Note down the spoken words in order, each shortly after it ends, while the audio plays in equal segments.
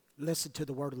Listen to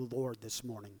the word of the Lord this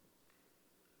morning.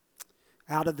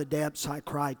 Out of the depths I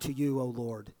cry to you, O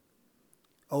Lord.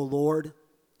 O Lord,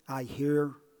 I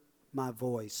hear my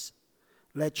voice.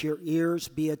 Let your ears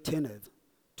be attentive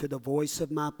to the voice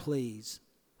of my pleas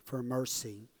for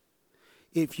mercy.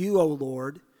 If you, O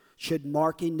Lord, should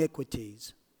mark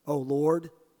iniquities, O Lord,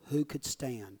 who could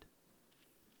stand?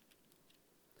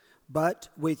 But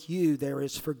with you there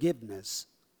is forgiveness,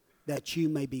 that you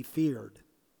may be feared.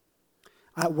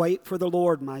 I wait for the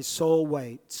Lord, my soul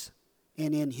waits,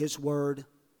 and in his word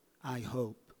I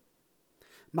hope.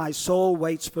 My soul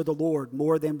waits for the Lord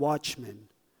more than watchmen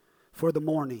for the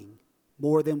morning,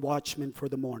 more than watchmen for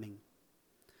the morning.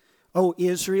 O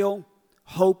Israel,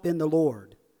 hope in the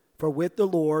Lord, for with the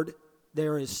Lord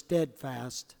there is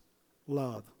steadfast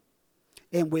love,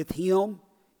 and with him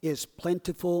is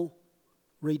plentiful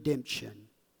redemption,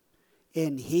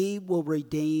 and he will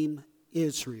redeem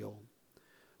Israel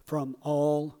from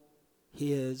all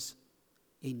his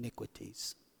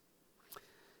iniquities.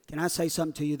 Can I say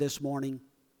something to you this morning?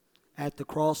 At the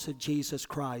cross of Jesus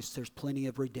Christ, there's plenty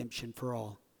of redemption for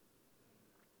all.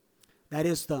 That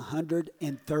is the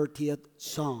 130th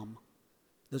Psalm,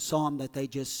 the psalm that they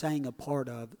just sang a part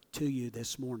of to you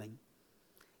this morning.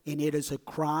 And it is a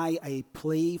cry, a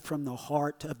plea from the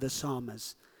heart of the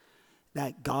psalmist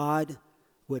that God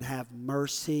would have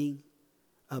mercy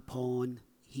upon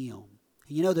him.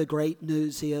 You know, the great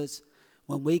news is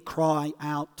when we cry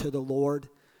out to the Lord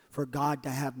for God to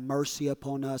have mercy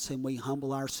upon us and we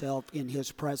humble ourselves in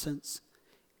his presence,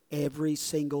 every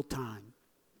single time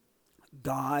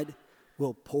God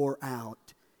will pour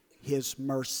out his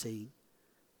mercy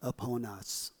upon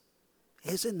us.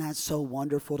 Isn't that so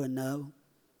wonderful to know?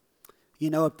 You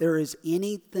know, if there is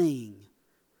anything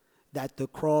that the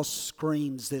cross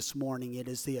screams this morning, it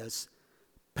is this: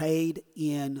 paid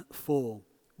in full,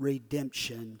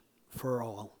 redemption for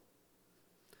all.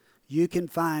 You can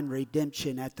find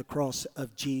redemption at the cross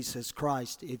of Jesus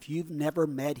Christ. If you've never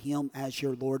met him as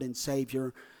your Lord and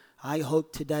Savior, I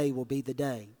hope today will be the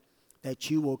day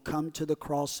that you will come to the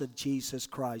cross of Jesus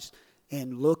Christ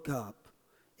and look up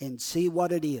and see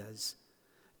what it is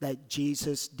that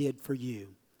Jesus did for you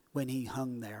when he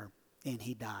hung there and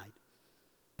he died.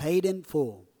 Paid in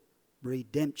full,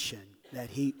 redemption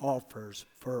that he offers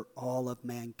for all of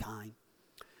mankind.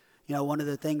 You know, one of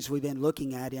the things we've been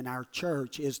looking at in our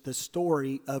church is the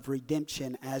story of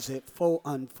redemption as it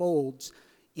unfolds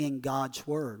in God's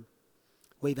Word.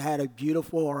 We've had a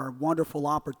beautiful or a wonderful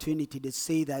opportunity to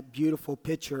see that beautiful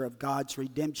picture of God's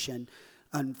redemption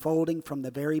unfolding from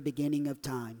the very beginning of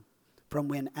time, from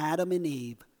when Adam and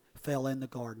Eve fell in the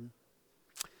garden.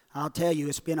 I'll tell you,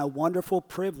 it's been a wonderful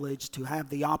privilege to have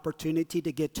the opportunity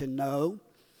to get to know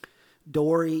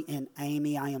Dory and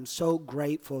Amy. I am so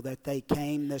grateful that they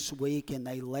came this week and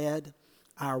they led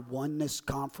our Oneness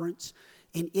Conference.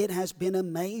 And it has been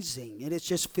amazing. It has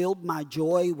just filled my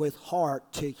joy with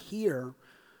heart to hear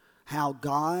how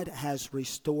God has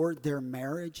restored their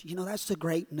marriage. You know, that's the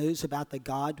great news about the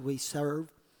God we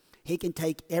serve. He can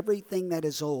take everything that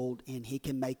is old and he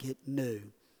can make it new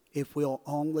if we'll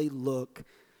only look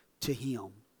to him.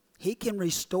 He can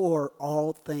restore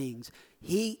all things.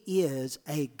 He is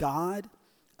a God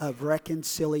of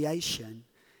reconciliation,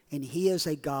 and he is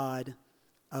a God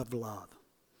of love.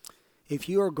 If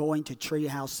you are going to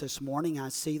Treehouse this morning, I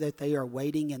see that they are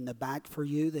waiting in the back for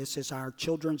you. This is our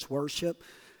children's worship,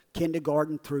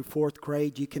 kindergarten through fourth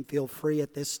grade. You can feel free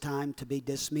at this time to be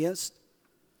dismissed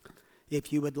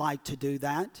if you would like to do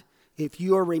that. If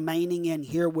you are remaining in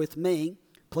here with me,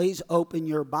 please open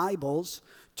your Bibles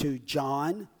to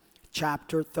John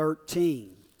chapter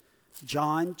 13.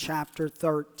 John chapter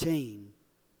 13.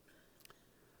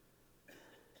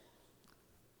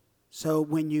 So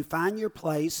when you find your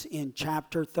place in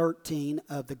chapter 13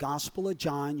 of the Gospel of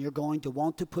John, you're going to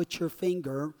want to put your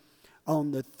finger on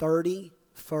the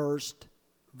 31st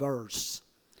verse.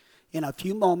 In a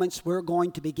few moments, we're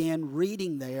going to begin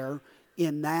reading there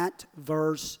in that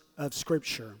verse of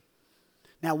Scripture.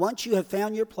 Now, once you have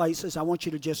found your places, I want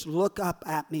you to just look up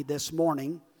at me this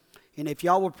morning. And if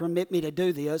y'all will permit me to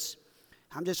do this,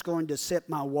 I'm just going to sip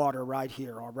my water right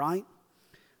here, all right?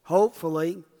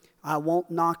 Hopefully, I won't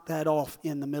knock that off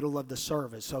in the middle of the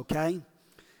service, okay?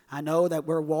 I know that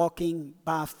we're walking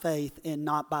by faith and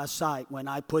not by sight when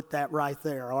I put that right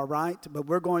there, all right? But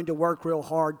we're going to work real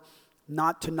hard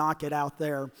not to knock it out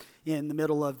there in the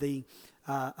middle of the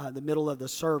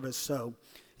service. So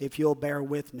if you'll bear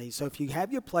with me. So if you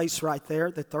have your place right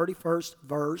there, the 31st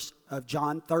verse of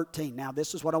John 13. Now,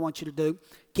 this is what I want you to do.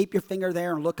 Keep your finger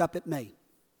there and look up at me.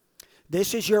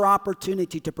 This is your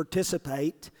opportunity to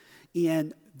participate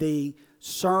in the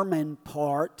sermon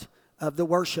part of the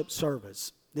worship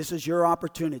service, this is your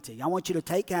opportunity. I want you to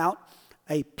take out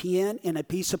a pen and a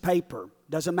piece of paper.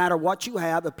 Doesn't matter what you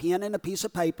have, a pen and a piece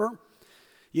of paper.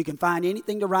 You can find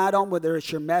anything to write on, whether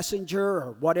it's your messenger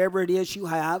or whatever it is you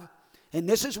have. And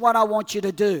this is what I want you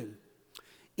to do.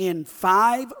 In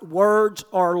 5 words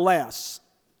or less,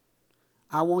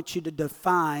 I want you to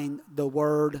define the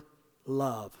word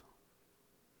love.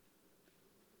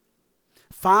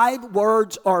 5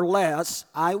 words or less,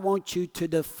 I want you to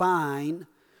define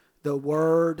the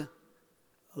word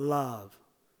love.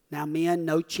 Now, men,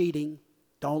 no cheating.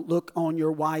 Don't look on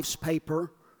your wife's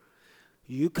paper.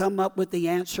 You come up with the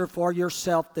answer for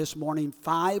yourself this morning.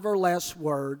 5 or less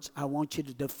words. I want you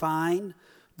to define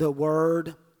the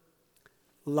word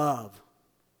love.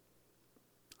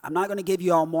 I'm not going to give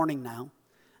you all morning now.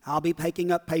 I'll be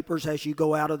picking up papers as you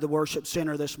go out of the worship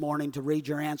center this morning to read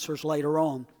your answers later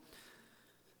on.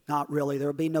 Not really. There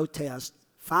will be no test.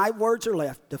 5 words are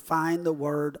left. Define the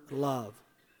word love.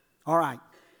 All right.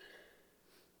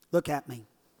 Look at me.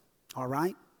 All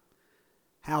right?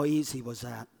 How easy was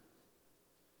that?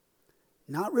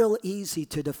 Not real easy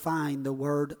to define the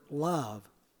word love,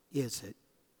 is it?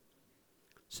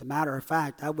 As a matter of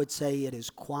fact, I would say it is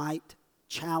quite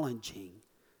challenging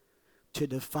to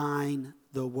define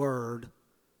the word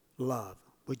love.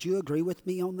 Would you agree with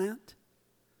me on that?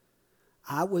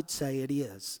 I would say it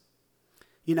is.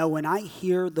 You know, when I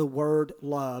hear the word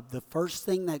love, the first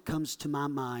thing that comes to my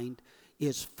mind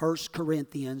is 1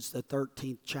 Corinthians, the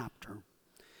 13th chapter.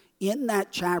 In that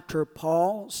chapter,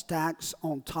 Paul stacks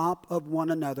on top of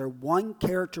one another, one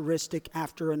characteristic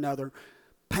after another,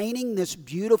 painting this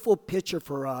beautiful picture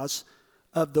for us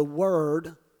of the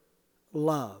word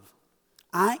love.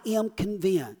 I am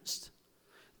convinced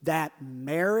that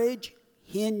marriage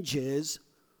hinges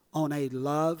on a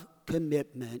love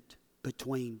commitment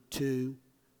between 2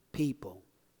 people.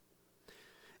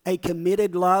 A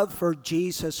committed love for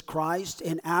Jesus Christ,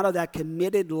 and out of that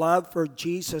committed love for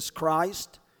Jesus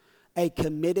Christ, a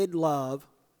committed love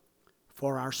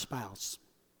for our spouse.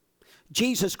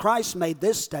 Jesus Christ made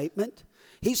this statement.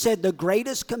 He said, the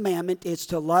greatest commandment is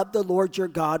to love the Lord your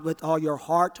God with all your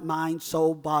heart, mind,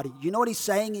 soul, body. You know what he's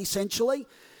saying essentially?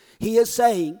 He is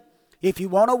saying, if you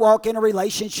want to walk in a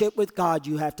relationship with God,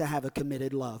 you have to have a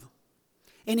committed love.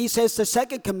 And he says the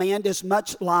second command is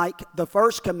much like the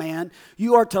first command.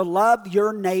 You are to love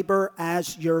your neighbor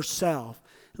as yourself.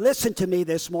 Listen to me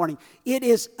this morning. It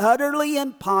is utterly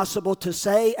impossible to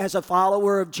say as a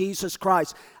follower of Jesus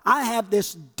Christ, I have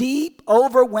this deep,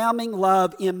 overwhelming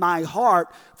love in my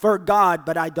heart for God,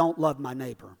 but I don't love my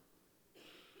neighbor.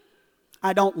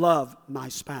 I don't love my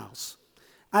spouse.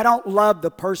 I don't love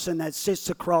the person that sits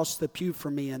across the pew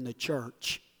from me in the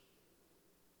church.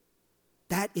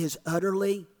 That is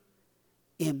utterly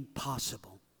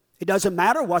impossible. It doesn't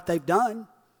matter what they've done.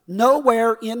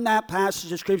 Nowhere in that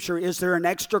passage of Scripture is there an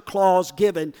extra clause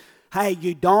given, hey,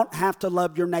 you don't have to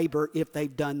love your neighbor if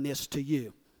they've done this to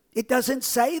you. It doesn't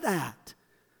say that.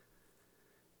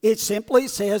 It simply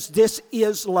says this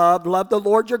is love. Love the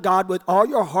Lord your God with all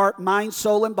your heart, mind,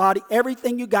 soul, and body.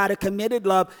 Everything you got, a committed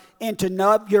love, and to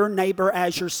love your neighbor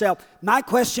as yourself. My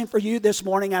question for you this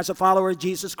morning as a follower of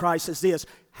Jesus Christ is this.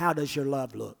 How does your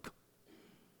love look?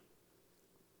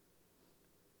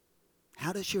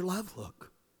 How does your love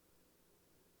look?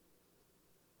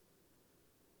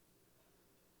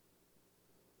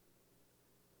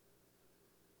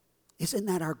 Isn't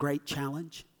that our great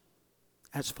challenge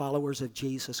as followers of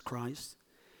Jesus Christ?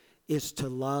 Is to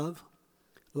love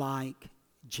like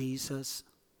Jesus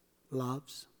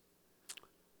loves?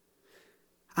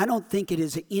 I don't think it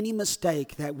is any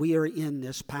mistake that we are in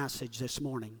this passage this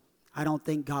morning. I don't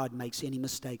think God makes any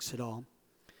mistakes at all.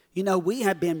 You know, we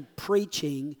have been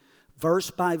preaching verse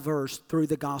by verse through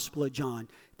the Gospel of John.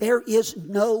 There is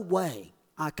no way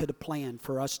I could have planned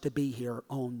for us to be here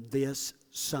on this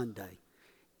Sunday.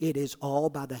 It is all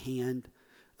by the hand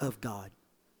of God.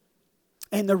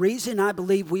 And the reason I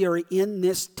believe we are in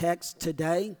this text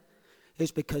today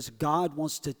is because God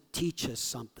wants to teach us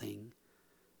something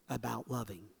about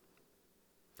loving.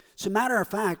 As a matter of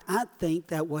fact, I think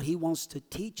that what he wants to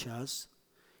teach us,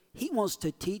 he wants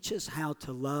to teach us how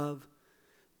to love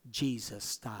Jesus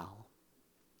style.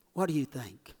 What do you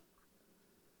think?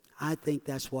 I think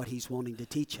that's what he's wanting to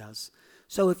teach us.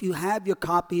 So if you have your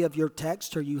copy of your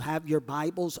text or you have your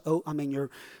Bibles,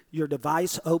 your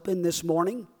device open this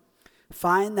morning,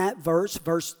 find that verse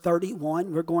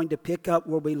 31. We're going to pick up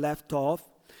where we left off.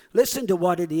 Listen to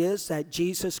what it is that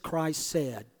Jesus Christ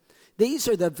said. These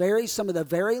are some of the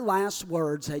very last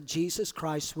words that Jesus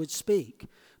Christ would speak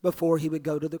before he would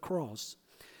go to the cross.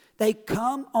 They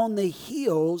come on the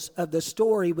heels of the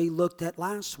story we looked at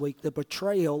last week, the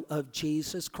betrayal of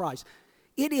Jesus Christ.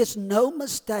 It is no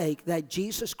mistake that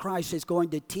Jesus Christ is going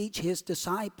to teach his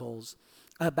disciples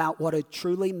about what it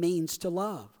truly means to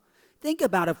love. Think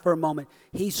about it for a moment.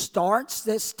 He starts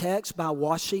this text by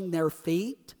washing their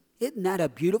feet. Isn't that a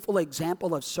beautiful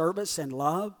example of service and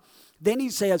love? Then he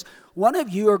says, one of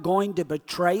you are going to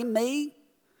betray me.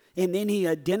 And then he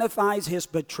identifies his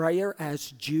betrayer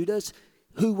as Judas,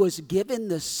 who was given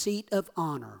the seat of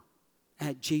honor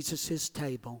at Jesus'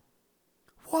 table.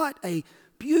 What a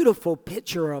beautiful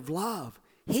picture of love.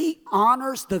 He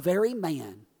honors the very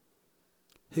man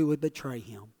who would betray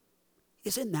him.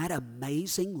 Isn't that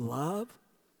amazing love?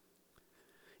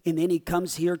 And then he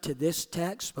comes here to this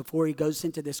text before he goes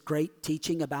into this great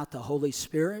teaching about the Holy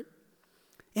Spirit.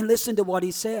 And listen to what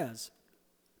he says.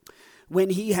 When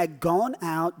he had gone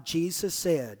out, Jesus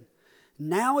said,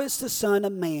 "Now is the Son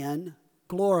of Man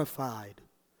glorified,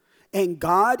 and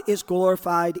God is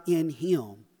glorified in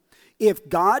him. If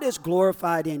God is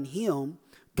glorified in him,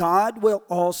 God will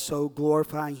also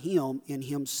glorify him in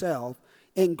himself,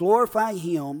 and glorify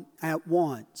him at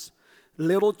once.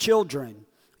 Little children,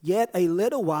 yet a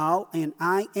little while, and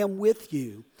I am with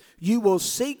you. You will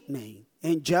seek me,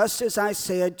 and just as I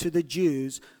said to the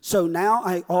Jews, so now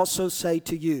I also say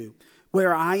to you,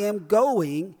 where I am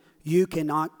going, you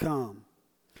cannot come.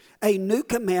 A new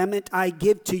commandment I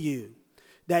give to you,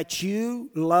 that you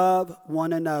love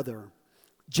one another,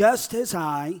 just as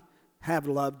I have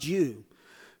loved you.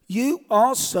 You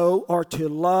also are to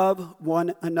love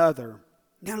one another."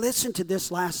 Now listen to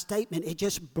this last statement. It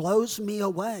just blows me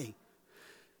away.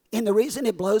 And the reason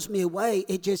it blows me away,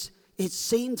 it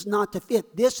seems not to fit.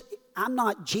 I'm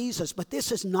not Jesus, but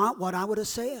this is not what I would have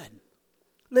said.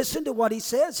 Listen to what he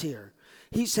says here.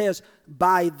 He says,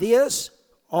 "By this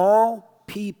all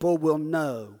people will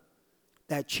know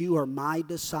that you are my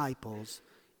disciples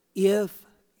if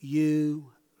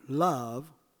you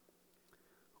love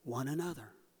one another."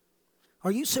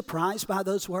 Are you surprised by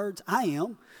those words? I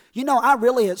am. You know, I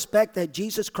really expect that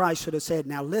Jesus Christ would have said,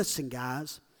 "Now listen,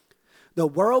 guys, the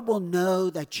world will know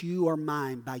that you are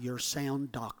mine by your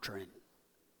sound doctrine."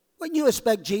 Wouldn't you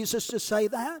expect Jesus to say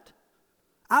that?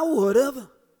 I would have.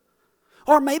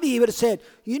 Or maybe he would have said,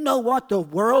 "You know what? The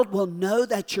world will know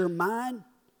that you're mine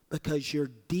because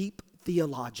you're deep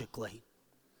theologically."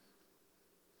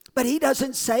 But he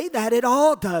doesn't say that at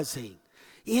all, does he?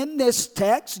 In this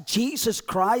text, Jesus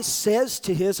Christ says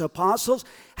to his apostles,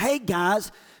 "Hey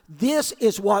guys, this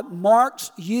is what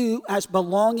marks you as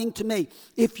belonging to me.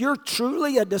 If you're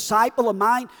truly a disciple of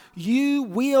mine, you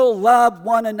will love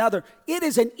one another." It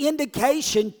is an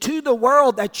indication to the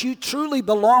world that you truly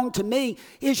belong to me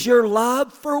is your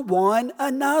love for one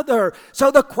another. So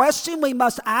the question we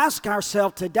must ask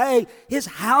ourselves today is,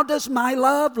 how does my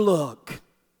love look?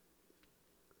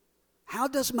 How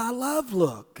does my love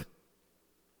look?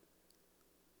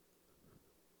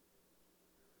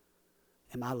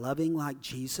 Am I loving like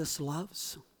Jesus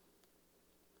loves?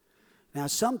 Now,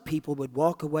 some people would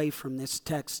walk away from this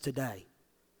text today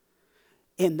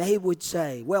and they would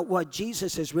say, well, what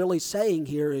Jesus is really saying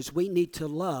here is we need to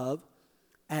love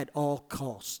at all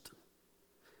cost.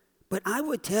 But I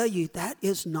would tell you that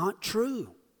is not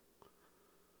true.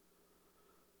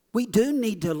 We do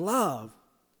need to love.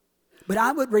 But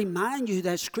I would remind you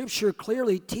that Scripture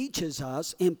clearly teaches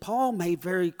us, and Paul made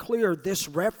very clear this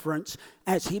reference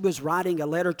as he was writing a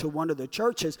letter to one of the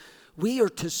churches, we are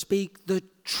to speak the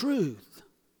truth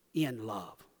in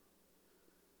love.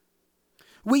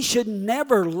 We should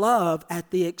never love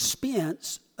at the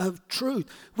expense of truth.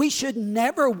 We should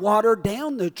never water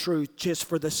down the truth just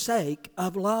for the sake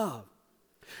of love.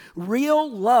 Real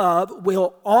love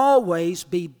will always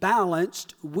be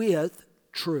balanced with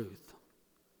truth.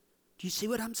 Do you see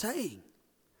what I'm saying?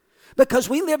 Because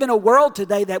we live in a world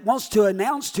today that wants to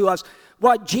announce to us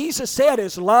what Jesus said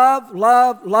is love,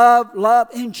 love, love, love.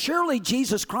 And surely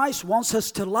Jesus Christ wants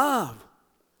us to love.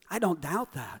 I don't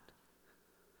doubt that.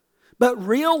 But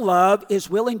real love is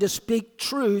willing to speak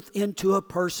truth into a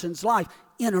person's life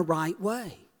in a right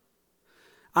way.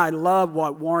 I love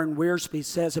what Warren Wiersbe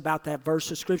says about that verse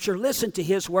of Scripture. Listen to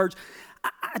his words.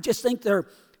 I just think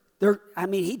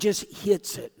he just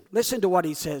hits it. Listen to what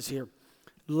he says here.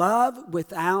 Love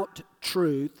without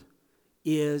truth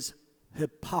is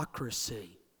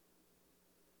hypocrisy.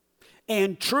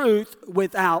 And truth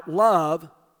without love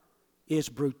is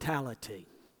brutality.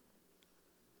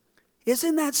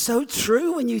 Isn't that so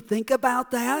true when you think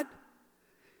about that?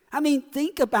 I mean,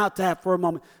 think about that for a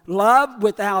moment. Love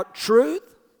without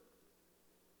truth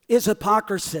is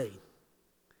hypocrisy.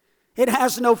 It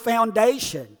has no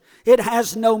foundation. It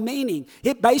has no meaning.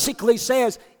 It basically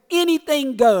says,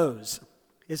 anything goes.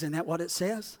 Isn't that what it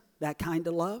says? That kind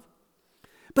of love?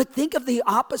 But think of the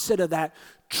opposite of that.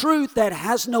 Truth that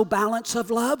has no balance of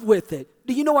love with it.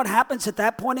 Do you know what happens at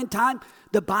that point in time?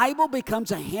 The Bible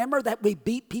becomes a hammer that we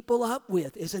beat people up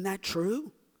with. Isn't that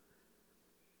true?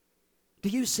 Do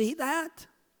you see that?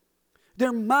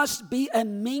 There must be a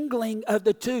mingling of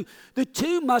the two. The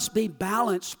two must be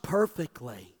balanced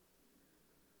perfectly.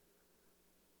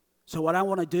 So what I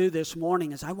want to do this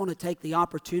morning is I want to take the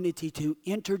opportunity to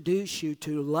introduce you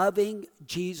to loving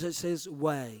Jesus'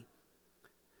 way.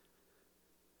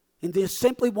 And I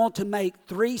simply want to make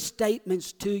 3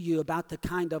 statements to you about the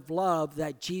kind of love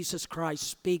that Jesus Christ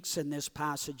speaks in this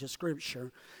passage of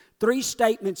Scripture. 3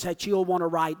 statements that you'll want to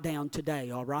write down today,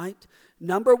 all right?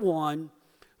 Number 1,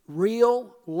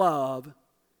 real love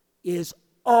is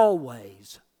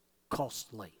always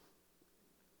costly.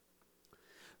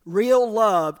 Real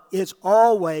love is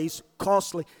always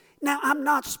costly. Now, I'm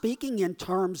not speaking in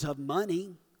terms of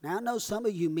money. Now, I know some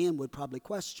of you men would probably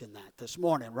question that this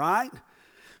morning, right?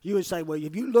 You would say, well,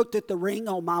 have you looked at the ring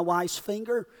on my wife's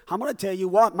finger? I'm going to tell you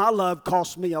what, my love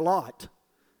cost me a lot.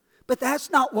 But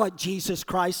that's not what Jesus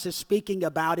Christ is speaking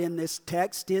about in this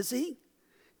text, is he?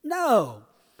 No.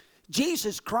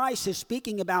 Jesus Christ is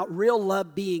speaking about real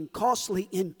love being costly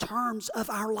in terms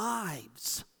of our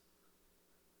lives.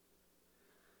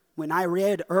 When I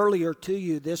read earlier to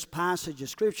you this passage of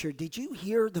Scripture, did you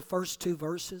hear the first 2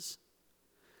 verses?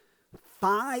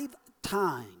 5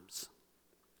 times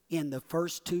in the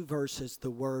first 2 verses, the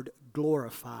word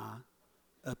glorify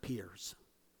appears.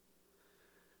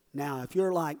 Now, if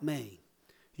you're like me,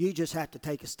 you just have to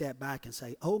take a step back and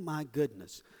say, oh my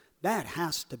goodness, that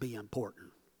has to be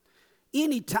important.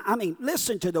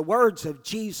 Listen to the words of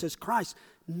Jesus Christ.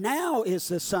 Now is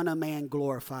the Son of Man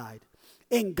glorified,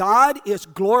 and God is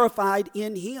glorified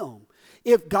in him.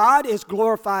 If God is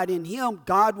glorified in him,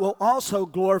 God will also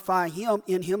glorify him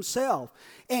in himself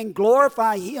and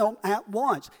glorify him at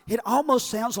once. It almost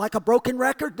sounds like a broken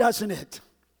record, doesn't it?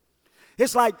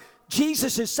 It's like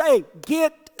Jesus is saying,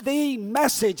 get the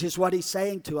message is what he's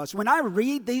saying to us. When I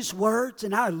read these words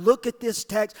and I look at this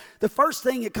text, the first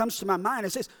thing that comes to my mind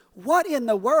is this: what in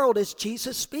the world is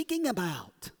Jesus speaking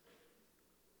about?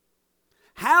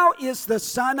 How is the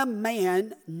Son of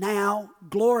Man now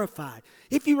glorified?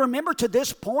 If you remember to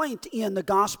this point in the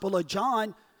Gospel of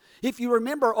John, if you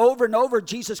remember over and over,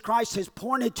 Jesus Christ has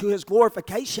pointed to his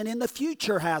glorification in the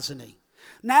future, hasn't he?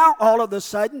 Now, all of a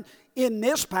sudden, in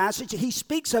this passage, he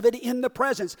speaks of it in the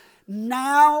presence.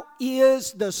 Now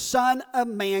is the Son of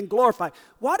Man glorified.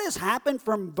 What has happened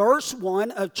from verse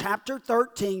 1 of chapter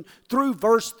 13 through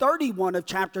verse 31 of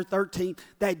chapter 13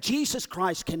 that Jesus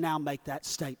Christ can now make that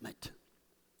statement?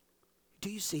 Do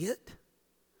you see it?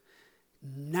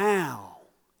 Now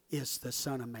is the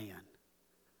Son of Man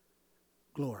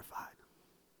glorified.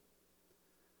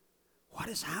 What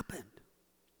has happened?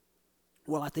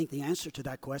 Well, I think the answer to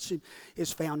that question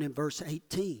is found in verse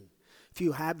 18. If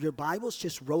you have your Bibles,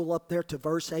 just roll up there to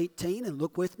verse 18 and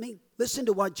look with me. Listen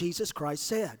to what Jesus Christ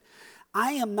said.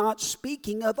 I am not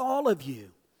speaking of all of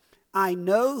you. I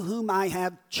know whom I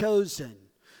have chosen,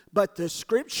 but the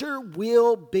scripture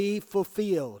will be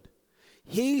fulfilled.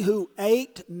 He who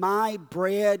ate my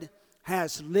bread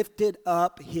has lifted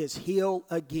up his heel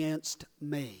against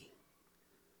me.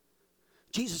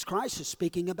 Jesus Christ is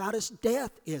speaking about his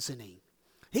death, isn't he?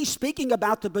 He's speaking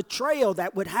about the betrayal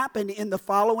that would happen in the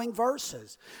following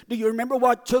verses. Do you remember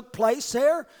what took place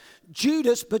there?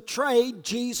 Judas betrayed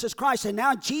Jesus Christ. And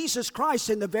now Jesus Christ,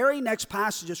 in the very next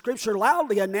passage of Scripture,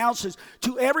 loudly announces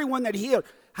to everyone that he heard,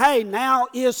 hey, now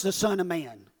is the Son of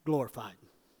Man glorified.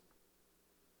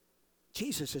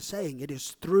 Jesus is saying it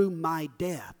is through my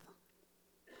death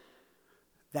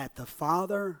that the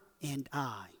Father and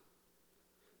I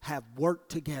have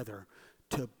worked together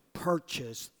to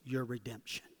purchase your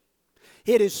redemption.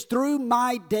 It is through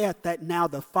my death that now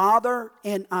the Father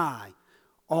and I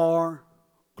are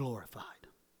glorified,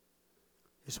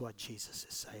 is what Jesus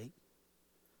is saying.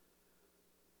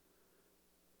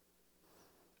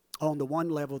 On the one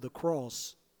level, the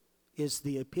cross is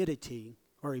the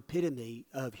epitome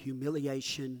of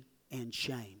humiliation and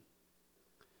shame.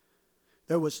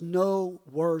 There was no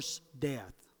worse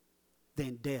death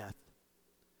than death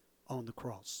on the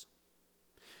cross.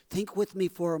 Think with me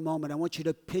for a moment. I want you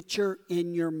to picture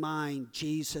in your mind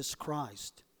Jesus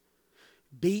Christ,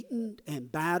 beaten and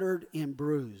battered and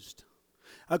bruised,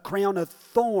 a crown of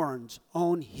thorns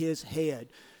on his head,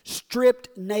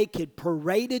 stripped naked,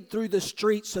 paraded through the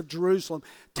streets of Jerusalem,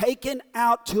 taken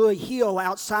out to a hill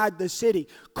outside the city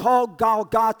called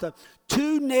Golgotha,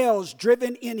 2 nails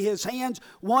driven in his hands,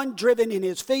 1 driven in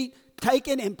his feet,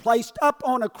 taken and placed up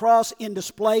on a cross in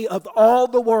display of all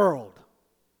the world.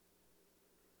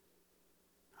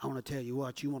 I want to tell you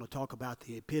what, you want to talk about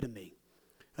the epitome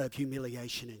of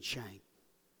humiliation and shame.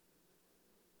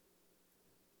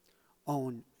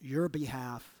 On your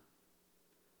behalf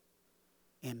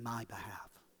and my behalf.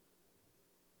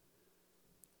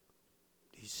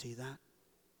 Do you see that?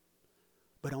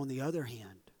 But on the other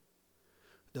hand,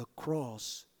 the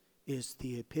cross is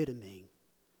the epitome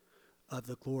of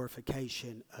the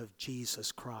glorification of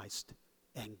Jesus Christ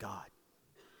and God.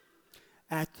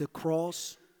 At the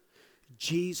cross,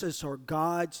 Jesus, or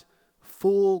God's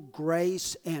full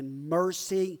grace and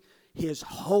mercy, His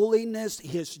holiness,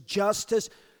 His justice,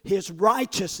 His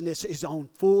righteousness is on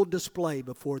full display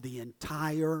before the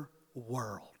entire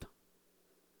world.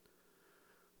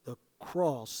 The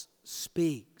cross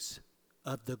speaks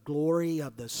of the glory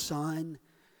of the Son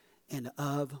and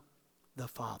of the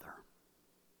Father.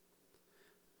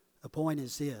 The point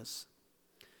is this: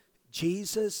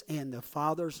 Jesus and the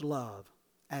Father's love,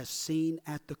 as seen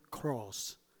at the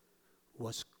cross,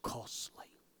 was costly.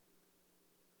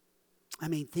 I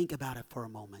mean, think about it for a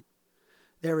moment.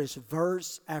 There is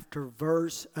verse after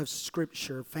verse of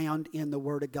Scripture found in the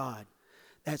Word of God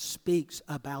that speaks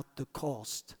about the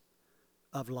cost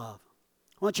of love.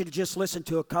 I want you to just listen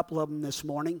to a couple of them this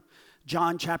morning.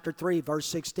 John chapter 3, verse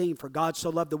 16, "For God so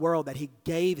loved the world that He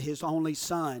gave His only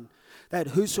Son, that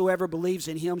whosoever believes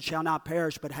in Him shall not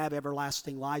perish but have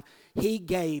everlasting life." He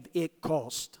gave, it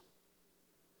cost.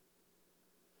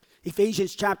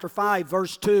 Ephesians chapter 5,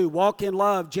 verse 2, "Walk in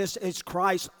love just as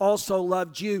Christ also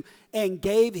loved you and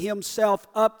gave Himself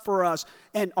up for us,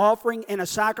 an offering and a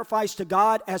sacrifice to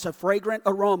God as a fragrant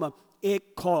aroma."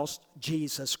 It cost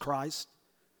Jesus Christ.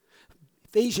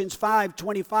 Ephesians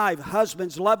 5:25,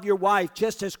 "Husbands, love your wife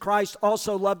just as Christ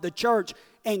also loved the church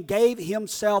and gave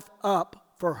Himself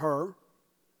up for her."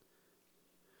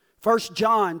 1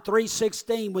 John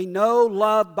 3:16, "We know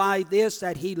love by this,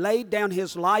 that He laid down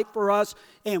His life for us,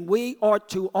 and we ought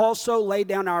to also lay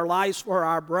down our lives for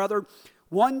our brother."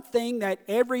 One thing that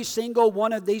every single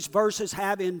one of these verses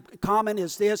have in common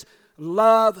is this: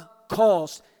 love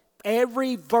costs.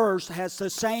 Every verse has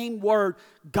the same word: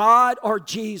 God or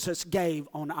Jesus gave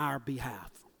on our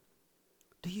behalf.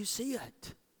 Do you see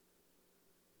it?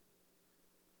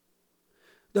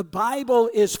 The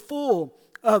Bible is full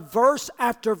of verse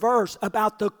after verse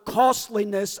about the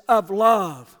costliness of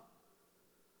love.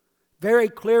 Very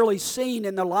clearly seen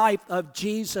in the life of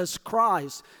Jesus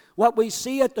Christ. What we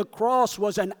see at the cross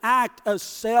was an act of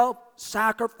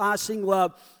self-sacrificing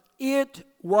love. It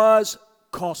was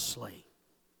costly,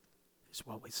 is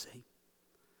what we see.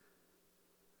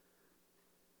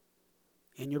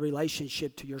 In your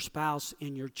relationship to your spouse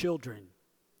and your children,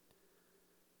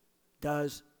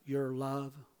 does your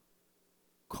love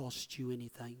cost you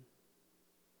anything?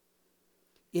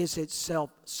 Is it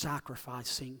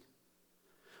self-sacrificing?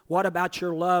 What about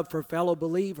your love for fellow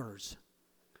believers?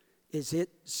 Is it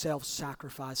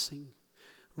self-sacrificing?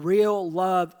 Real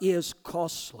love is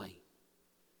costly.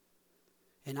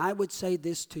 And I would say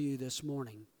this to you this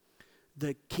morning: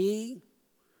 the key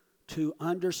to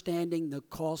understanding the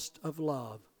cost of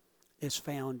love is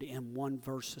found in one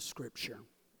verse of Scripture.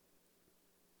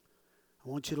 I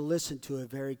want you to listen to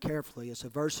it very carefully. It's a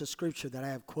verse of Scripture that I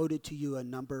have quoted to you a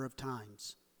number of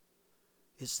times.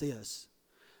 It's this: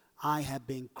 "I have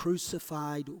been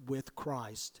crucified with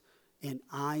Christ, and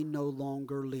I no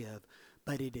longer live,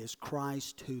 but it is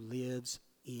Christ who lives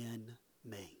in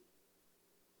me."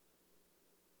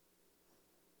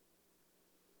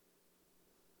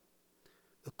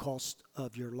 The cost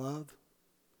of your love,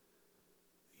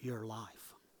 your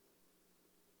life.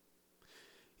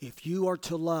 If you are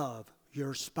to love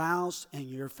your spouse and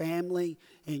your family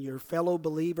and your fellow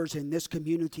believers in this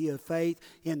community of faith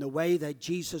in the way that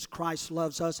Jesus Christ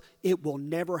loves us, it will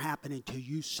never happen until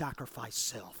you sacrifice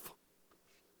self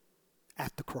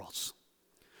at the cross.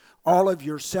 All of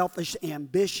your selfish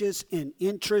ambitions and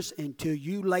interests, until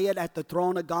you lay it at the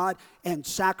throne of God and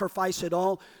sacrifice it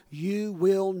all, you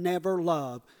will never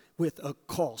love with a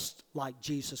cost like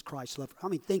Jesus Christ loved. I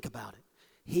mean, think about it.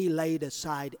 He laid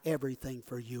aside everything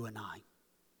for you and I.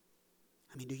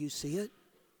 I mean, do you see it?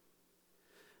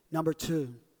 Number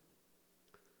two,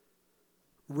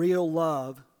 real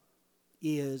love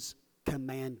is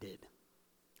commanded.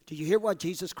 Do you hear what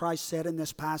Jesus Christ said in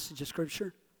this passage of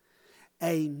Scripture?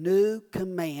 "A new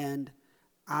command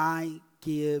I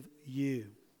give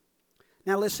you."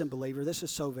 Now listen, believer, this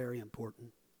is so very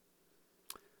important.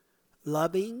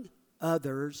 Loving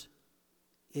others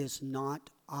is not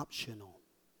optional.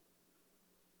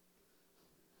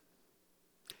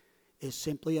 It's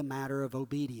simply a matter of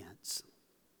obedience.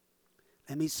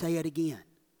 Let me say it again.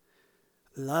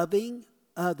 Loving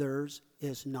others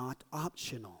is not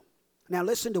optional. Now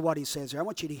listen to what he says here. I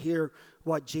want you to hear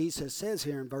what Jesus says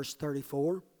here in verse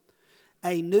 34.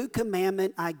 A new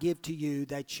commandment I give to you,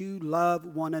 that you love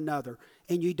one another.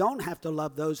 And you don't have to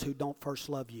love those who don't first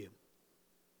love you.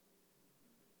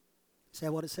 Is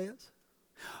that what it says?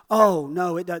 Oh,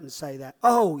 no, it doesn't say that.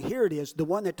 Oh, here it is. The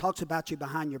one that talks about you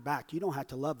behind your back. You don't have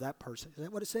to love that person. Is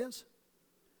that what it says?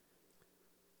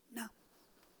 No.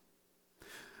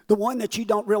 The one that you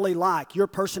don't really like, your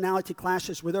personality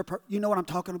clashes with their, you know what I'm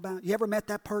talking about? You ever met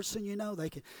that person? You know,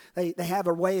 they have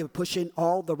a way of pushing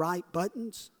all the right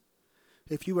buttons.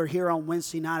 If you were here on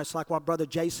Wednesday night, it's like what Brother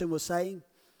Jason was saying.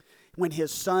 When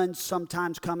his sons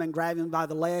sometimes come and grab him by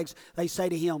the legs, they say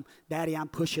to him, Daddy, I'm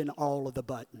pushing all of the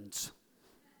buttons.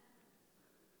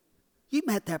 You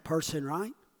met that person,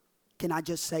 right? Can I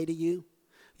just say to you,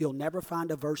 you'll never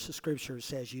find a verse of Scripture that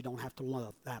says you don't have to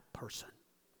love that person.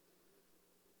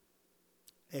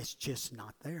 It's just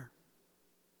not there.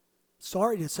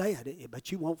 Sorry to say it,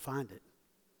 but you won't find it.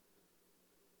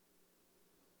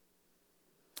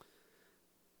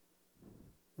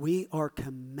 We are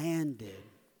commanded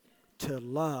to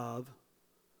love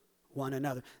one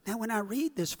another. Now, when I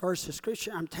read this verse of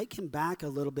Scripture, I'm taken back a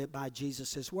little bit by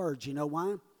Jesus' words. You know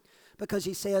why? Because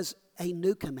he says, a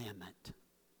new commandment.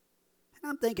 And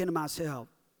I'm thinking to myself,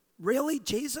 really,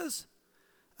 Jesus?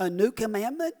 A new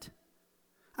commandment?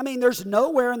 I mean, there's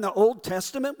nowhere in the Old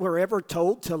Testament we're ever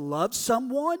told to love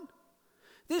someone.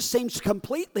 This seems to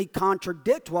completely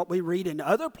contradict what we read in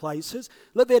other places.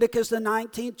 Leviticus, the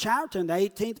 19th chapter, and the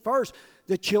 18th verse.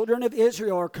 The children of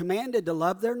Israel are commanded to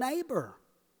love their neighbor.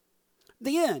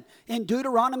 Then, in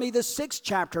Deuteronomy, the 6th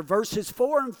chapter, verses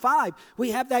 4 and 5,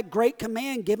 we have that great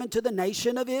command given to the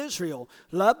nation of Israel.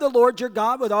 Love the Lord your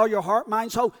God with all your heart,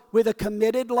 mind, soul. With a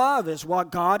committed love is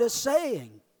what God is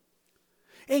saying.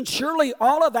 And surely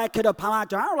all of that could apply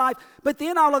to our life. But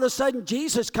then all of a sudden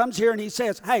Jesus comes here and he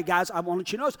says, hey guys, I want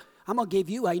you to know, I'm going to give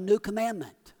you a new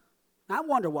commandment. I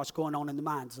wonder what's going on in the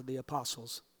minds of the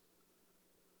apostles.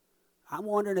 I'm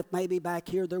wondering if maybe back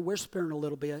here they're whispering a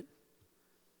little bit.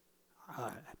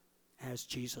 Has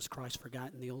Jesus Christ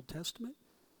forgotten the Old Testament?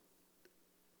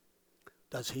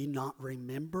 Does he not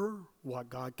remember what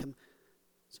God can?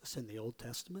 Is this in the Old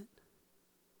Testament?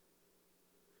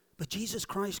 But Jesus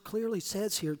Christ clearly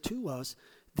says here to us,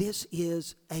 this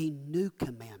is a new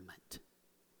commandment.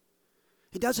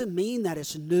 It doesn't mean that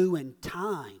it's new in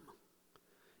time.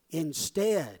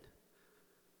 Instead,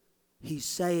 he's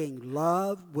saying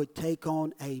love would take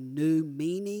on a new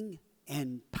meaning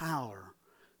and power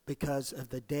because of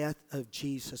the death of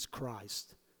Jesus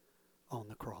Christ on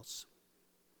the cross.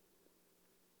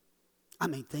 I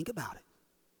mean, think about it.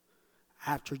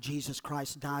 After Jesus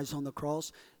Christ dies on the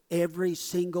cross, every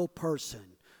single person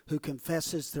who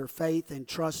confesses their faith and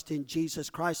trust in Jesus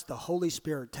Christ, the Holy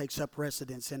Spirit takes up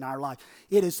residence in our life.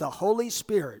 It is the Holy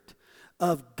Spirit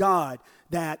of God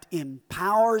that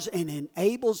empowers and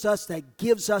enables us, that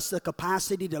gives us the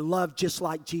capacity to love just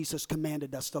like Jesus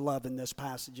commanded us to love in this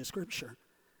passage of Scripture.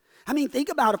 I mean, think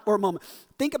about it for a moment.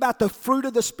 Think about the fruit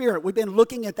of the Spirit. We've been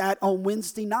looking at that on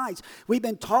Wednesday nights. We've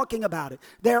been talking about it.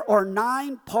 There are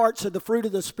 9 parts of the fruit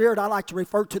of the Spirit. I like to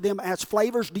refer to them as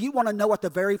flavors. Do you want to know what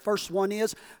the very first one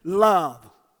is? Love.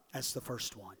 That's the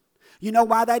first one. You know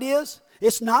why that is?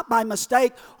 It's not by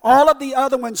mistake. All of the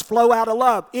other ones flow out of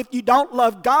love. If you don't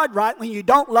love God rightly, you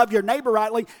don't love your neighbor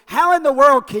rightly, how in the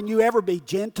world can you ever be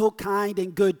gentle, kind,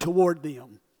 and good toward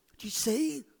them? Do you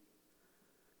see?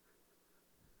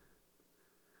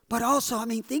 But also, I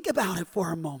mean, think about it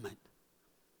for a moment.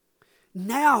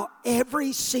 Now,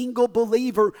 every single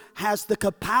believer has the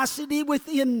capacity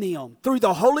within them, through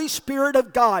the Holy Spirit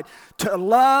of God, to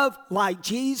love like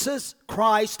Jesus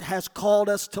Christ has called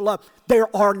us to love.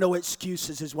 There are no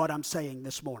excuses, is what I'm saying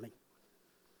this morning.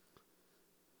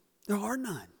 There are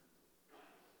none.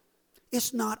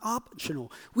 It's not optional.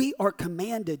 We are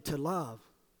commanded to love.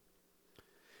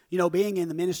 You know, being in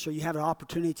the ministry, you have an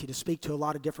opportunity to speak to a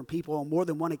lot of different people. On more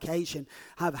than one occasion,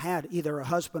 I've had either a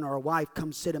husband or a wife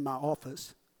come sit in my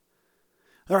office.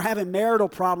 They're having marital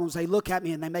problems. They look at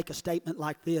me and they make a statement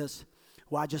like this: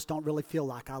 well, I just don't really feel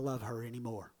like I love her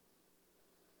anymore.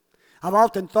 I've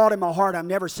often thought in my heart, I've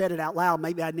never said it out loud,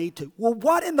 maybe I need to. Well,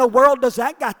 what in the world does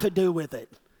that got to do with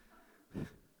it?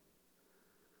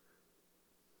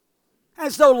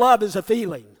 As though love is a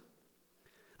feeling.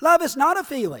 Love is not a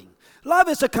feeling. Love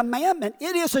is a commandment.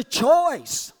 It is a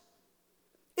choice.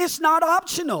 It's not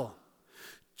optional.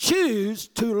 Choose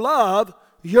to love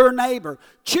your neighbor.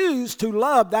 Choose to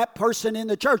love that person in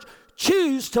the church.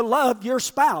 Choose to love your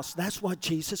spouse. That's what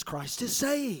Jesus Christ is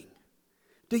saying.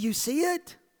 Do you see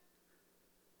it?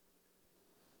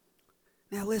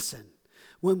 Now listen,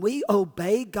 when we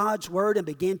obey God's word and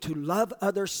begin to love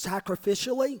others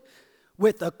sacrificially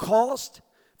with a cost,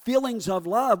 feelings of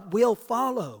love will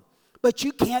follow. But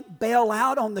you can't bail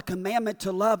out on the commandment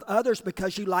to love others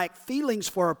because you lack feelings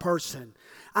for a person.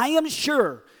 I am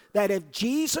sure that if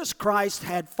Jesus Christ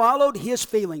had followed his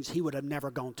feelings, he would have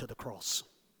never gone to the cross.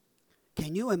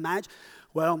 Can you imagine?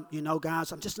 Well,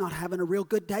 guys, I'm just not having a real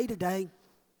good day today.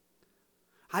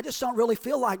 I just don't really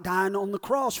feel like dying on the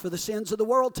cross for the sins of the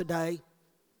world today.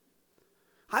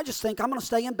 I just think I'm going to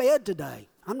stay in bed today.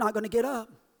 I'm not going to get up.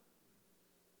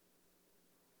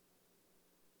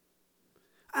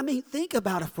 I mean, think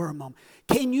about it for a moment.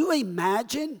 Can you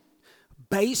imagine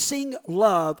basing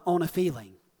love on a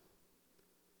feeling?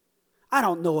 I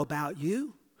don't know about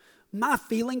you. My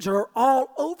feelings are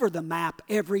all over the map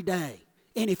every day.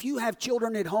 And if you have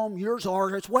children at home, yours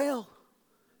are as well.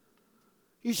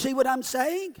 You see what I'm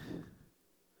saying?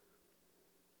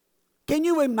 Can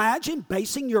you imagine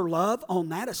basing your love on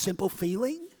that, a simple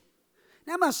feeling?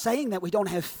 Now, I'm not saying that we don't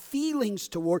have feelings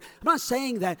toward. I'm not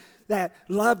saying that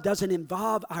love doesn't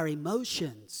involve our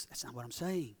emotions. That's not what I'm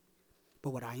saying.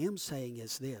 But what I am saying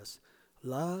is this.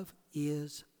 Love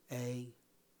is a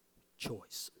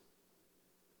choice.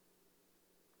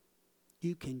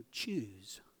 You can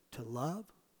choose to love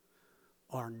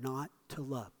or not to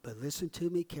love. But listen to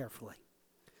me carefully.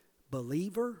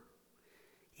 Believer,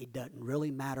 it doesn't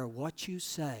really matter what you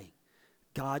say.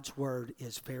 God's word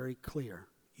is very clear.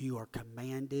 You are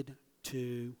commanded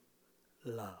to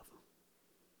love.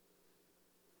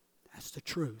 That's the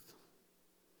truth.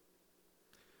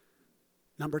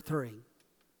 Number 3,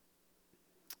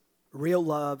 real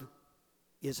love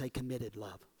is a committed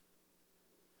love.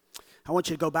 I want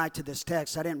you to go back to this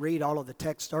text. I didn't read all of the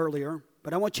text earlier,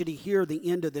 but I want you to hear the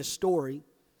end of this story.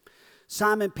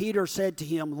 Simon Peter said to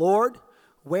him, Lord,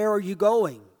 where are you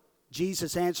going?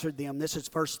 Jesus answered them, this is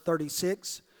verse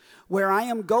 36, where I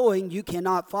am going, you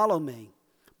cannot follow me,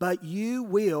 but you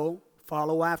will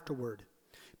follow afterward.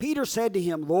 Peter said to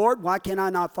him, Lord, why can I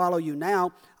not follow you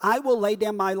now? I will lay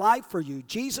down my life for you.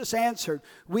 Jesus answered,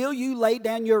 will you lay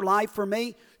down your life for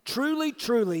me? Truly,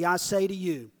 truly, I say to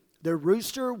you, the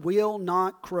rooster will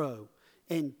not crow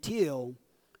until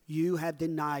you have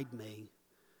denied me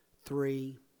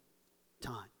 3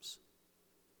 times.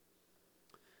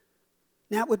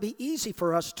 Now, it would be easy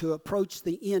for us to approach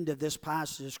the end of this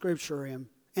passage of Scripture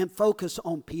and focus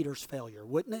on Peter's failure,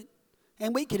 wouldn't it?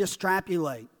 And we could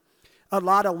extrapolate a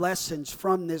lot of lessons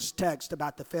from this text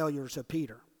about the failures of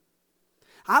Peter.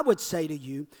 I would say to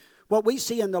you, what we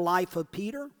see in the life of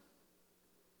Peter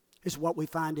is what we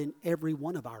find in every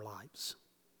one of our lives.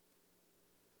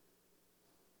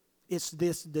 It's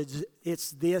this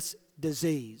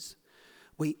disease.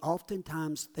 We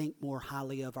oftentimes think more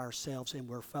highly of ourselves and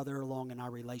we're further along in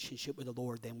our relationship with the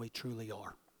Lord than we truly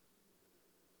are.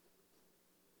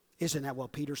 Isn't that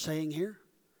what Peter's saying here?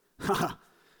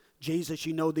 Jesus,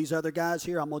 you know these other guys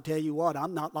here, I'm going to tell you what,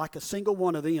 I'm not like a single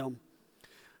one of them.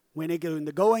 When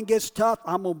the going gets tough,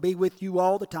 I'm going to be with you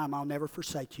all the time. I'll never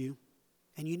forsake you.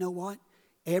 And you know what?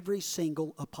 Every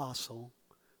single apostle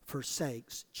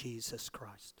forsakes Jesus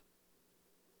Christ.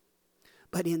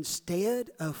 But instead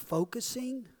of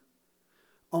focusing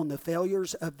on the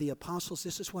failures of the apostles,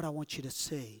 this is what I want you to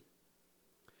see.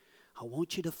 I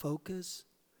want you to focus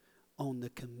on the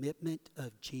commitment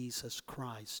of Jesus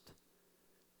Christ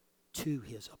to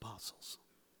his apostles.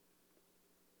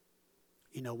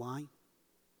 You know why?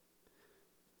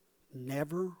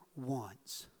 Never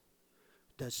once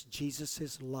does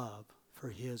Jesus' love for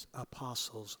his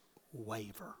apostles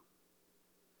waver.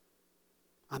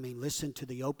 I mean, listen to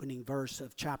the opening verse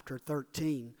of chapter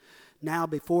 13. Now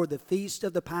before the feast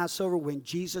of the Passover, when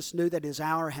Jesus knew that his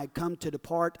hour had come to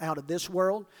depart out of this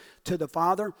world to the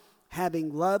Father,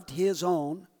 having loved his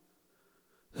own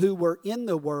who were in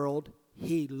the world,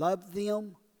 he loved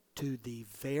them to the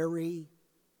very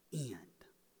end.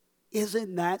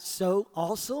 Isn't that so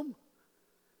awesome?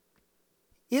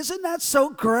 Isn't that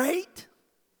so great?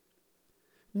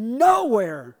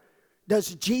 Nowhere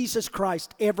does Jesus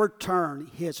Christ ever turn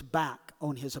his back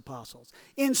on his apostles.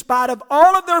 In spite of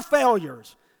all of their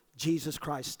failures, Jesus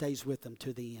Christ stays with them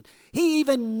to the end. He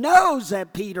even knows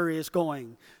that Peter is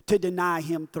going to deny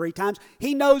him 3 times.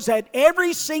 He knows that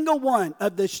every single one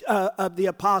of the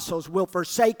apostles will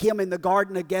forsake him in the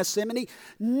Garden of Gethsemane.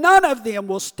 None of them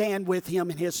will stand with him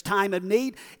in his time of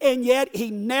need. And yet he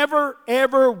never,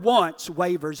 ever once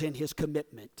wavers in his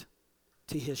commitment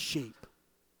to his sheep.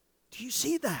 Do you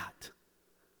see that?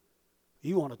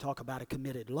 You want to talk about a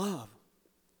committed love.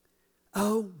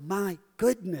 Oh my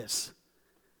goodness.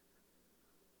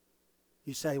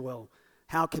 You say, well,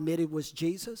 how committed was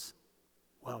Jesus?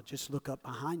 Well, just look up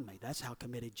behind me. That's how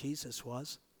committed Jesus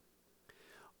was.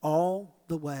 All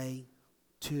the way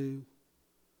to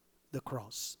the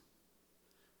cross.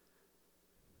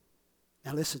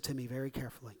 Now listen to me very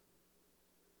carefully.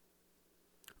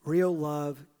 Real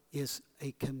love is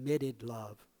a committed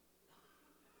love.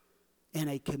 And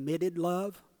a committed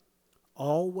love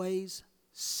always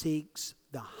seeks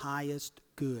the highest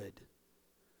good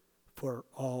for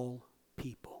all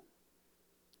people.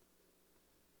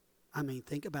 I mean,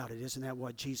 think about it. Isn't that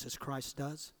what Jesus Christ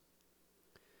does?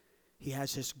 He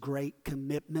has this great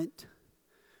commitment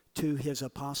to his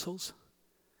apostles.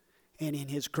 And in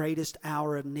his greatest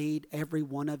hour of need, every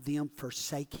one of them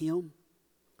forsake him.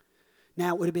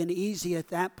 Now, it would have been easy at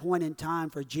that point in time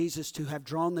for Jesus to have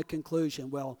drawn the conclusion,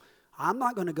 well, I'm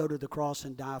not going to go to the cross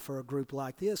and die for a group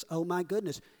like this. Oh my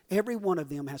goodness, every one of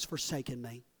them has forsaken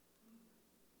me.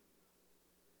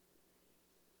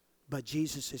 But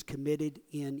Jesus is committed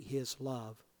in his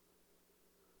love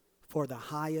for the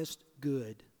highest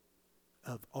good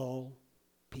of all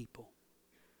people.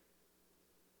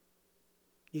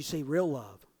 You see, real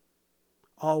love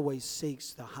always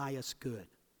seeks the highest good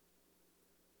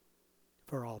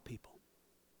for all people.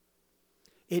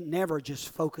 It never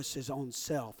just focuses on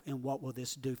self and what will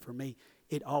this do for me.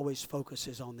 It always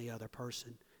focuses on the other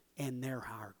person and their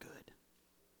higher good.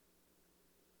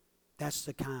 That's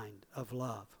the kind of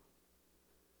love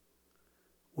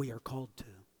we are called to.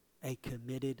 A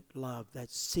committed love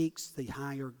that seeks the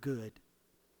higher good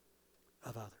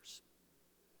of others.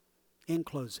 In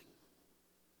closing,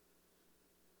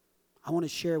 I want to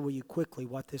share with you quickly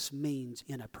what this means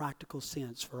in a practical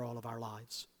sense for all of our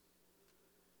lives.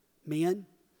 Men,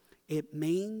 it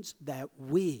means that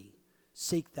we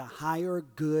seek the higher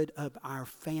good of our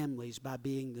families by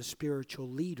being the spiritual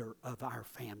leader of our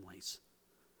families.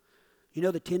 You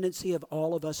know, the tendency of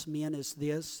all of us men is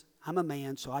this. I'm a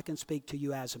man, so I can speak to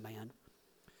you as a man.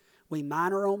 We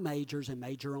minor on majors and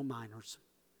major on minors.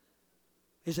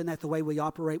 Isn't that the way we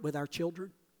operate with our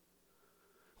children?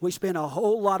 We spend a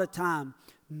whole lot of time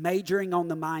majoring on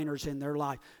the minors in their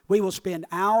life. We will spend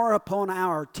hour upon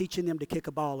hour teaching them to kick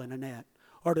a ball in a net,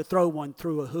 or to throw one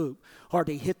through a hoop, or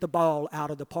to hit the ball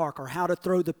out of the park, or how to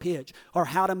throw the pitch, or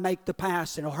how to make the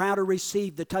pass, or how to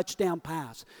receive the touchdown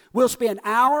pass. We'll spend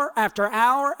hour after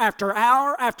hour after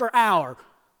hour after hour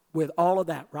with all of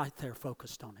that right there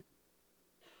focused on it.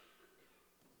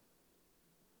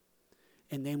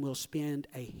 And then we'll spend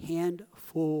a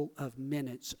handful of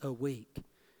minutes a week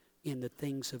in the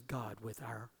things of God with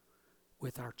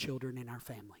our children and our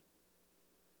family.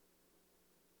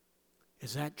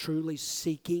 Is that truly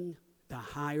seeking the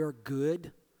higher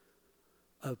good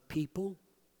of people?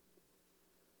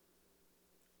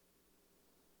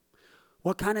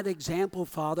 What kind of example,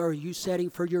 Father, are you setting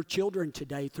for your children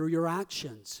today through your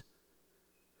actions?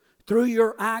 Through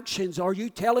your actions, are you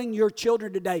telling your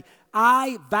children today,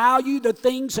 I value the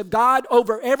things of God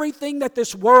over everything that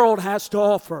this world has to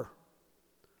offer?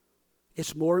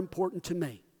 It's more important to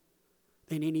me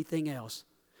than anything else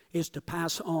is to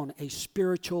pass on a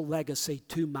spiritual legacy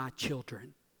to my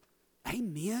children.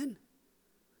 Amen?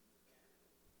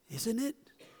 Isn't it?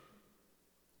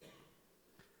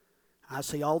 I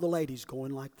see all the ladies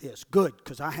going like this. Good,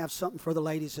 because I have something for the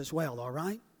ladies as well, all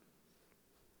right?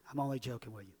 I'm only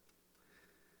joking with you.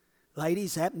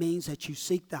 Ladies, that means that you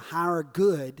seek the higher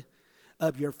good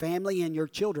of your family and your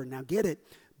children. Now get it,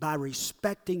 by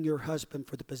respecting your husband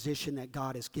for the position that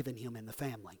God has given him in the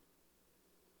family.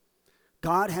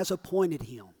 God has appointed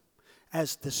him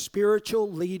as the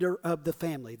spiritual leader of the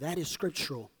family. That is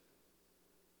scriptural.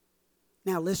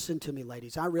 Now listen to me,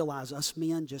 ladies. I realize us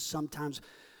men just sometimes,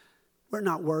 we're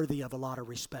not worthy of a lot of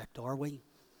respect, are we?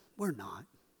 We're not.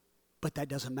 But that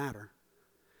doesn't matter.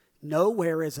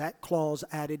 Nowhere is that clause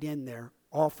added in there.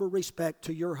 Offer respect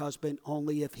to your husband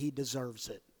only if he deserves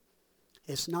it.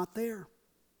 It's not there.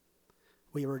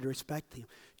 We were to respect him.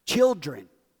 Children,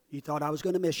 you thought I was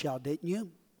going to miss y'all, didn't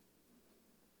you?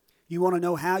 You want to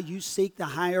know how you seek the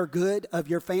higher good of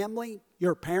your family,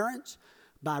 your parents?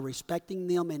 By respecting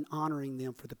them and honoring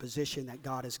them for the position that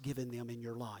God has given them in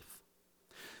your life.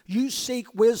 You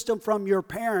seek wisdom from your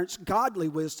parents, godly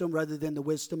wisdom rather than the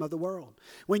wisdom of the world.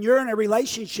 When you're in a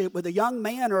relationship with a young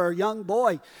man or a young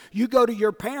boy, you go to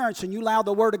your parents and you allow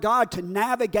the Word of God to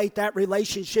navigate that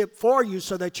relationship for you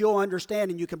so that you'll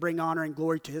understand and you can bring honor and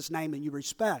glory to His name and you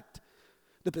respect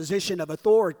the position of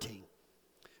authority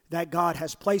that God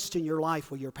has placed in your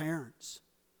life with your parents.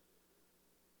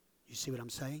 You see what I'm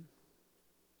saying?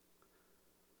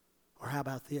 Or how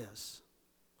about this?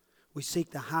 We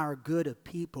seek the higher good of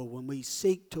people when we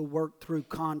seek to work through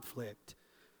conflict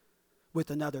with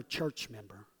another church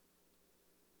member.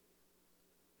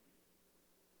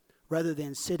 rather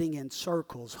than sitting in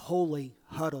circles, holy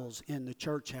huddles in the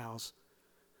church house,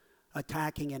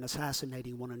 attacking and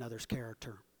assassinating one another's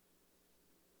character.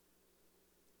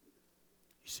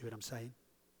 You see what I'm saying?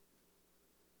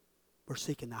 We're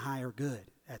seeking the higher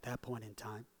good at that point in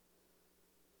time.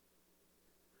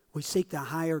 We seek the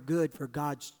higher good for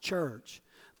God's church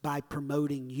by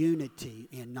promoting unity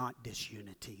and not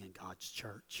disunity in God's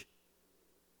church.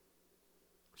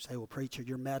 You say, well, preacher,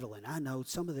 you're meddling. I know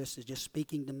some of this is just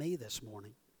speaking to me this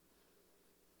morning.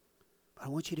 But I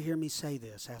want you to hear me say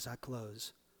this as I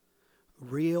close.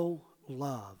 Real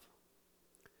love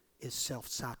is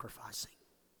self-sacrificing.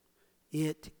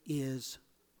 It is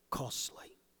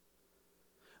costly.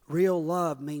 Real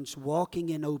love means walking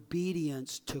in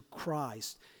obedience to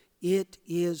Christ. It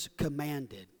is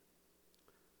commanded.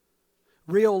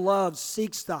 Real love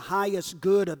seeks the highest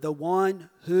good of the one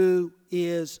who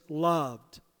is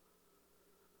loved.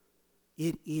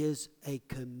 It is a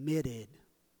committed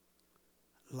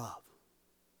love.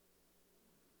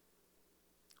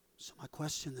 So my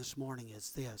question this morning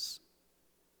is this.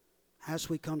 As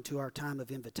we come to our time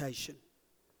of invitation,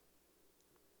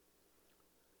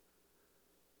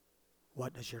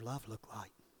 what does your love look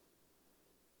like?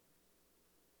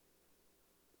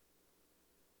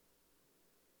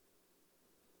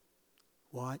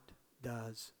 What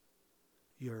does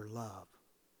your love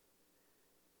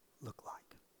look like?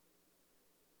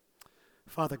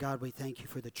 Father God, we thank you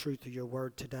for the truth of your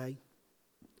word today.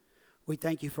 We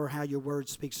thank you for how your word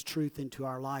speaks truth into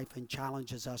our life and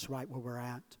challenges us right where we're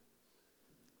at.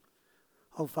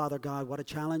 Oh, Father God, what a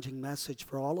challenging message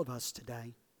for all of us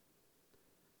today.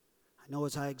 I know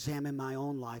as I examine my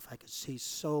own life, I could see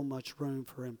so much room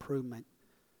for improvement.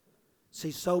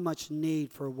 See so much need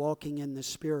for walking in the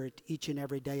Spirit each and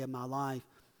every day of my life,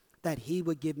 that He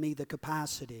would give me the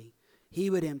capacity. He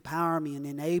would empower me and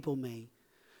enable me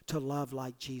to love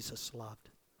like Jesus loved.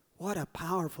 What a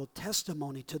powerful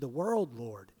testimony to the world,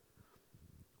 Lord,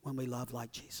 when we love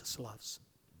like Jesus loves.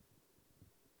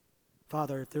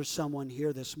 Father, if there's someone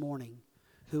here this morning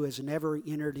who has never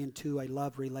entered into a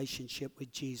love relationship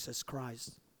with Jesus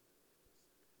Christ,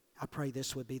 I pray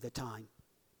this would be the time.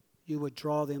 You would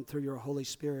draw them through your Holy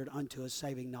Spirit unto a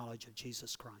saving knowledge of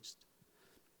Jesus Christ.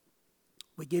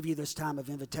 We give you this time of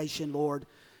invitation, Lord,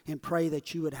 and pray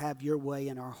that you would have your way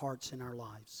in our hearts and our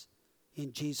lives.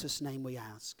 In Jesus' name we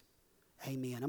ask. Amen.